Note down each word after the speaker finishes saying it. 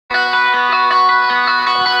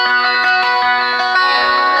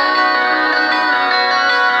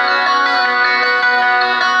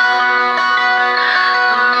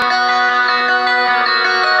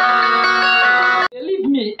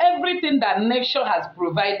nature has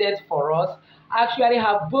provided for us actually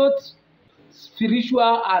have both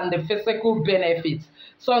spiritual and the physical benefits.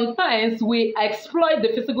 Sometimes we exploit the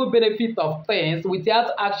physical benefit of things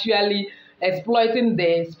without actually exploiting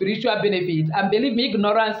the spiritual benefits. And believe me,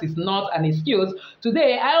 ignorance is not an excuse.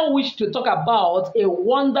 Today, I wish to talk about a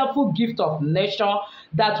wonderful gift of nature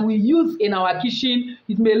that we use in our kitchen.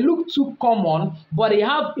 It may look too common, but they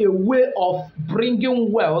have a way of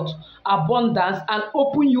bringing wealth, abundance, and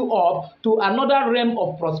open you up to another realm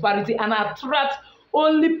of prosperity and attract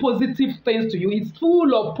only positive things to you. It's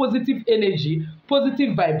full of positive energy,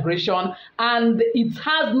 positive vibration, and it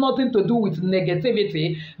has nothing to do with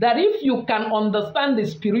negativity. That if you can understand the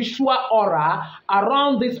spiritual aura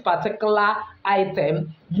around this particular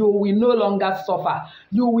item, you will no longer suffer.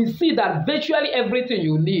 You will see that virtually everything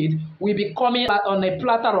you need will be coming on a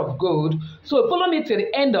platter of gold. So follow me to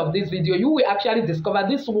the end of this video. You will actually discover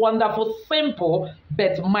this wonderful, simple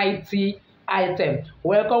but mighty item.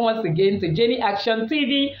 Welcome once again to Jenny Action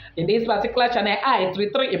TV. In this particular channel, I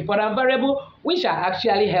treat three important variables which are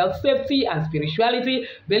actually health, safety, and spirituality.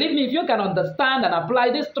 Believe me, if you can understand and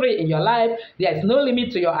apply these three in your life, there is no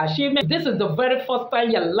limit to your achievement. This is the very first time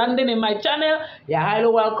you're landing in my channel. You're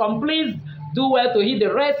highly welcome. Please do well to hit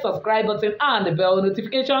the red subscribe button and the bell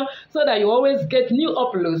notification so that you always get new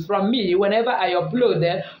uploads from me whenever I upload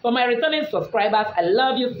them. For my returning subscribers, I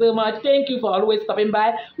love you so much. Thank you for always stopping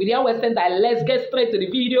by. Without wasting time, let's get straight to the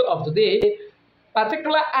video of today.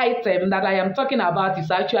 Particular item that I am talking about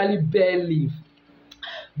is actually bay leaf.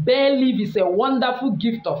 Bay leaf is a wonderful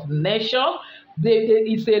gift of nature.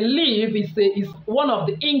 It's a leaf, it's one of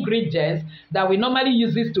the ingredients that we normally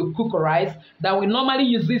use this to cook rice, that we normally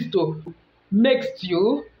use this to make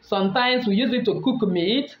stew. Sometimes we use it to cook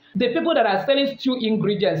meat. The people that are selling stew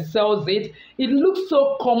ingredients sells it. It looks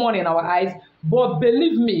so common in our eyes, but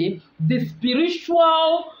believe me, the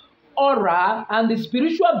spiritual aura and the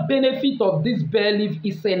spiritual benefit of this bay leaf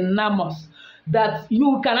is enormous. That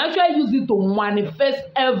you can actually use it to manifest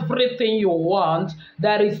everything you want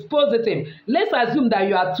that is positive. Let's assume that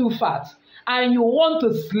you are too fat and you want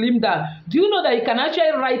to slim down. Do you know that you can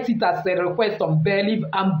actually write it as a request on bay leaf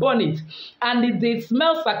and burn it, and the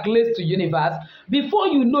smell circulates to universe? Before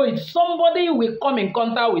you know it, somebody will come in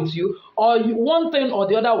contact with you, or one thing or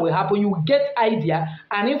the other will happen. You will get idea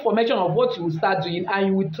and information of what you will start doing, and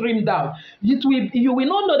you will trim down. You will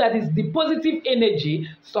not know that it's the positive energy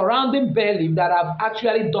surrounding bay leaf that have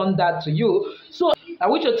actually done that to you. So I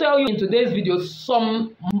wish to tell you in today's video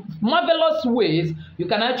some marvelous ways you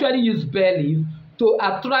can actually use bay leaf to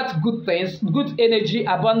attract good things, good energy,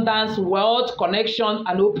 abundance, wealth, connection,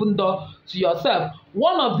 and open door to yourself.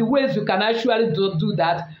 One of the ways you can actually do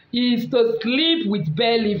that is to sleep with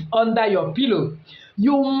bay leaf under your pillow.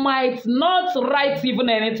 You might not write even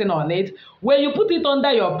anything on it. When you put it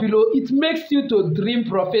under your pillow, it makes you to dream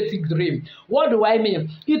prophetic dream. What do I mean?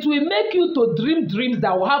 It will make you to dream dreams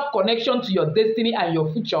that will have connection to your destiny and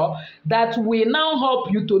your future, that will now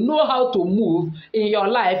help you to know how to move in your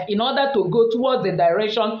life in order to go towards the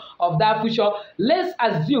direction of that future. Let's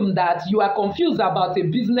assume that you are confused about a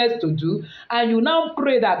business to do, and you now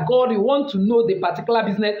pray that God, you want to know the particular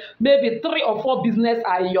business. Maybe 3 or 4 businesses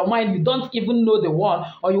are in your mind. You don't even know the one,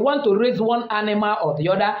 or you want to raise one animal or the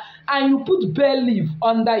other, and you put bay leaf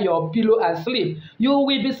under your pillow and sleep. You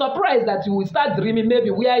will be surprised that you will start dreaming maybe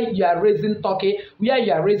where you are raising turkey, where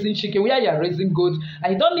you are raising chicken, where you are raising goats,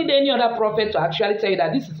 and you don't need any other prophet to actually tell you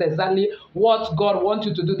that this is exactly what God wants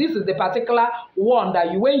you to do. This is the particular one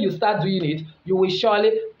that when you start doing it, you will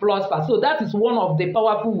surely prosper. So that is one of the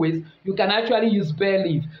powerful ways you can actually use bay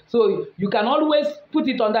leaf. So you can always put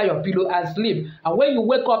it under your pillow and sleep, and when you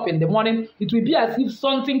wake up in the morning, it will be as if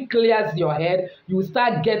something clears your head. You will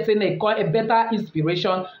start getting a better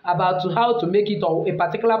inspiration about how to make it, or a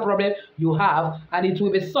particular problem you have, and it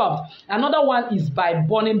will be solved. Another one is by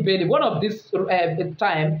burning bay leaf. One of this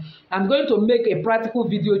time, I'm going to make a practical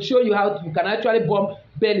video show you how you can actually burn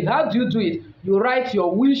bay leaf. How do you do it? You write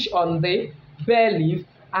your wish on the bay leaf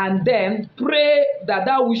and then pray that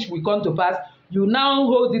that wish will come to pass. You now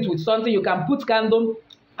hold it with something. You can put candle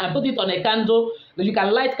and put it on a candle. You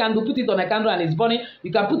can light candle, put it on a candle and it's burning.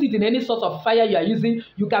 You can put it in any sort of fire you are using.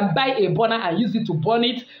 You can buy a burner and use it to burn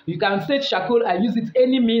it. You can set charcoal and use it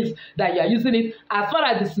any means that you are using it. As far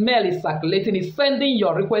as the smell is circulating, it's sending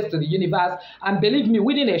your request to the universe. And believe me,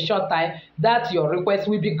 within a short time, that your request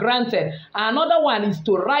will be granted. Another one is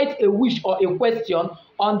to write a wish or a question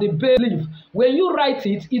on the bay leaf. When you write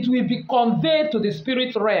it, it will be conveyed to the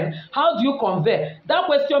spirit realm. How do you convey? That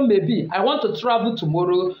question may be, I want to travel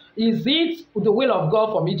tomorrow. Is it the will of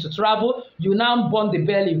God for me to travel? you now burn the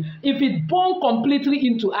bare leaf. If it burn completely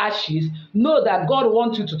into ashes, know that God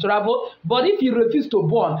wants you to travel. But if you refuse to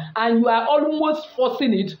burn and you are almost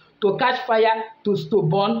forcing it to catch fire, to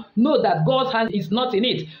burn, know that God's hand is not in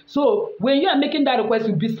it. So when you are making that request,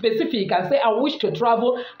 you be specific and say, I wish to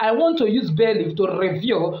travel. I want to use bare leaf to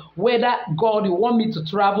reveal whether God you want me to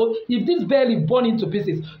travel. If this bare leaf burn into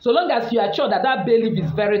pieces, so long as you are sure that that bare leaf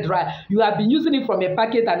is very dry, you have been using it from a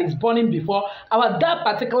packet and it's burning before, our that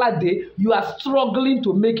particular day, you are struggling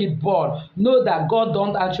to make it burn. Know that God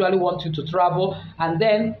don't actually want you to travel, and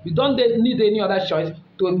then you don't need any other choice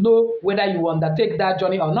to know whether you undertake that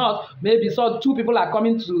journey or not. Maybe so two people are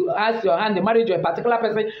coming to ask your hand in marriage to a particular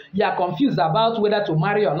person. You are confused about whether to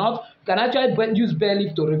marry or not. You can actually use bare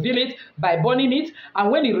leaf to reveal it by burning it.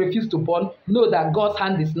 And when you refuse to burn, know that God's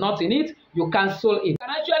hand is not in it. You cancel it. You can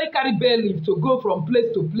actually carry bare leaf to go from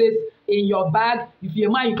place to place in your bag. If you're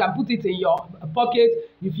a man, you can put it in your pocket.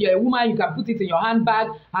 If you're a woman, you can put it in your handbag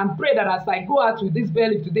and pray that as I go out with this bare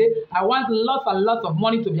leaf today, I want lots and lots of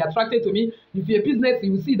money to be attracted to me. If you're a business,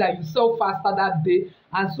 you will see that you sell faster that day,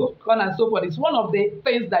 and so on and so forth. It's one of the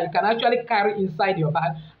things that you can actually carry inside your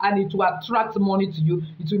bag, and it will attract money to you.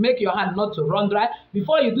 It will make your hand not to run dry.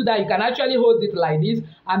 Before you do that, you can actually hold it like this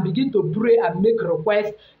and begin to pray and make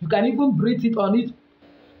requests. You can even breathe it on it.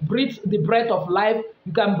 Breathe the breath of life.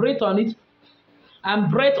 You can breathe on it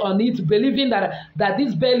and breathe on it, believing that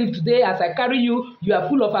this bare leaf today, as I carry you, you are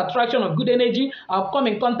full of attraction of good energy. I'll come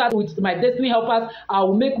in contact with my destiny helpers. I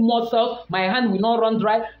will make more sales. My hand will not run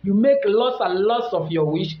dry. You make lots and lots of your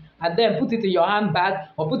wish, and then put it in your handbag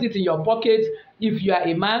or put it in your pocket if you are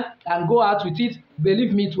a man, and go out with it.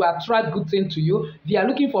 Believe me, to attract good things to you. If you are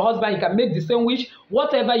looking for a husband, you can make the same wish.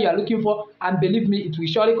 Whatever you are looking for, and believe me, it will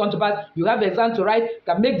surely come to pass. You have exam to write, you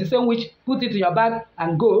can make the same wish, put it in your bag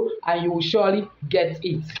and go, and you will surely get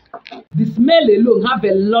it. The smell alone have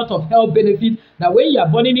a lot of health benefits. That when you are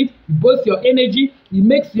burning it, it boosts your energy, it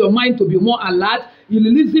makes your mind to be more alert, it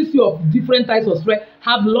releases you of different types of stress,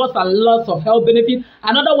 have lots and lots of health benefits.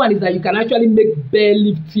 Another one is that you can actually make bare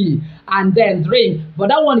leaf tea and then drink. But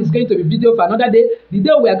that one is going to be video for another day. The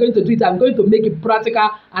day we are going to do it, I'm going to make it practical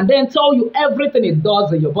and then tell you everything it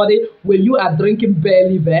does in your body when you are drinking bare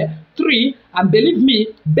leaf. 3, and believe me,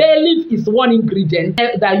 bare leaf is one ingredient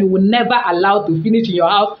that you will never allow to finish in your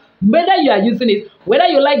house. Whether you are using it, whether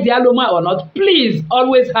you like the aroma or not, please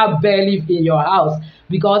always have bare leaf in your house,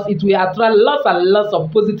 because it will attract lots and lots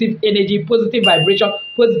of positive energy, positive vibration,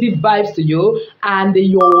 positive vibes to you, and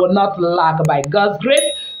you will not lack by God's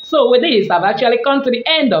grace. So with this, I've actually come to the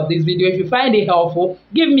end of this video. If you find it helpful,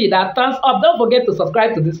 give me that thumbs up. Don't forget to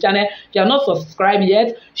subscribe to this channel. If you are not subscribed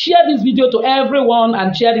yet, share this video to everyone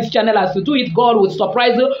and share this channel. As you do it, God will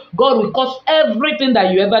surprise you. God will cause everything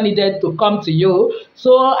that you ever needed to come to you.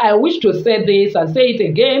 So I wish to say this and say it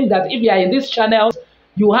again, that if you are in this channel,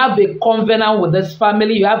 you have a covenant with this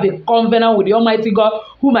family. You have a covenant with the Almighty God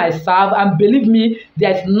whom I serve. And believe me,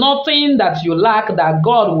 there's nothing that you lack that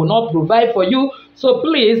God will not provide for you. So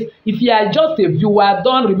please, if you are just a viewer,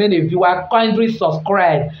 don't remain a viewer. Kindly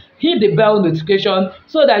subscribe. Hit the bell notification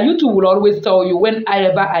so that YouTube will always tell you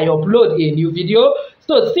whenever I upload a new video.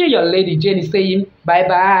 So see your lady Jenny saying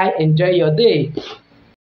bye-bye. Enjoy your day.